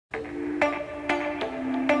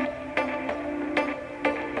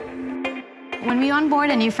When we onboard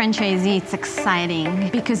a new franchisee, it's exciting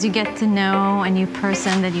because you get to know a new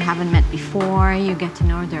person that you haven't met before. You get to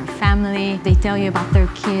know their family. They tell you about their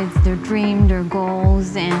kids, their dreams, their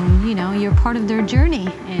goals, and you're part of their journey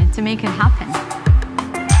to make it happen.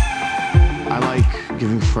 I like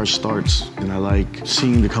giving fresh starts, and I like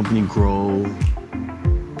seeing the company grow.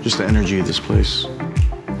 Just the energy of this place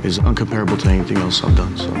is uncomparable to anything else I've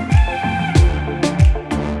done.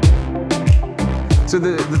 So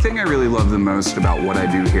the thing I really love the most about what I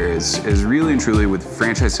do here is really and truly with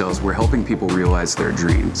franchise sales, we're helping people realize their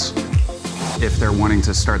dreams. If they're wanting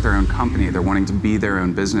to start their own company, they're wanting to be their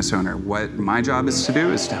own business owner, what my job is to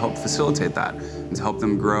do is to help facilitate that and to help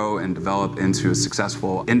them grow and develop into a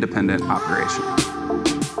successful, independent operation.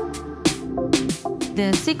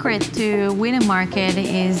 The secret to win a market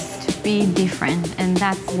is to be different, and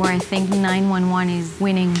that's where I think 911 is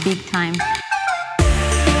winning big time.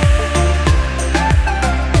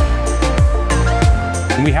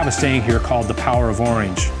 We have a saying here called the power of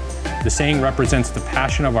orange. The saying represents the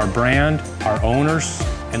passion of our brand, our owners,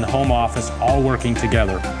 and the home office all working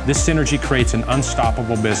together. This synergy creates an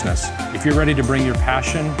unstoppable business. If you're ready to bring your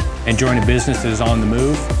passion and join a business that is on the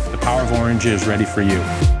move, the power of orange is ready for you.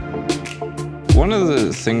 One of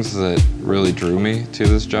the things that really drew me to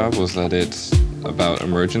this job was that it's about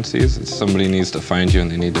emergencies. Somebody needs to find you and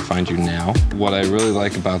they need to find you now. What I really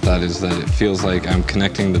like about that is that it feels like I'm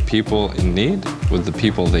connecting the people in need with the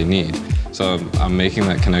people they need. So I'm making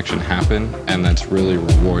that connection happen, and that's really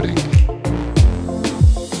rewarding.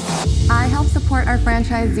 I help support our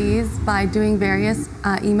franchisees by doing various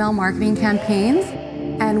email marketing campaigns.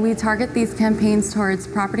 And we target these campaigns towards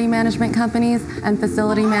property management companies and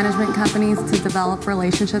facility management companies to develop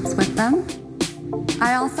relationships with them.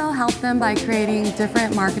 I also help them by creating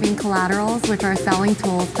different marketing collaterals, which are selling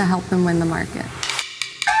tools to help them win the market.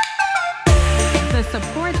 The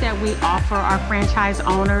support that we offer our franchise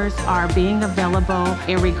owners are being available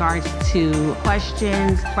in regards to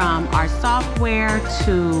questions from our software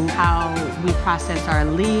to how we process our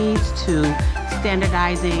leads to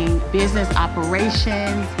standardizing business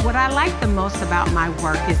operations. What I like the most about my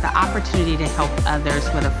work is the opportunity to help others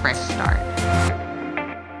with a fresh start.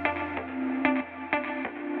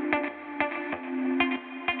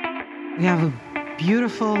 We have a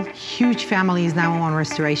beautiful, huge family is 911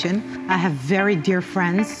 Restoration. I have very dear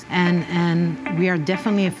friends, and we are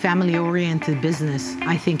definitely a family-oriented business.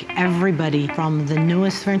 I think everybody, from the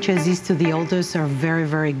newest franchisees to the oldest, are very,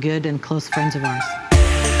 very good and close friends of ours.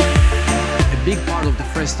 A big part of the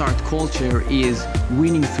Fresh Start culture is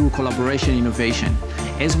winning through collaboration innovation.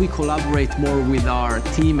 As we collaborate more with our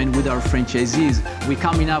team and with our franchisees, we're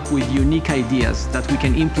coming up with unique ideas that we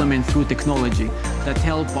can implement through technology that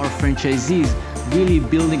help our franchisees really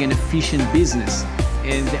building an efficient business.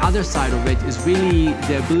 And the other side of it is really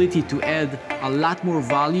the ability to add a lot more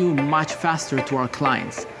value much faster to our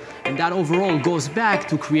clients. And that overall goes back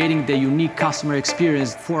to creating the unique customer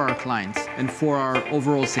experience for our clients and for our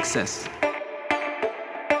overall success.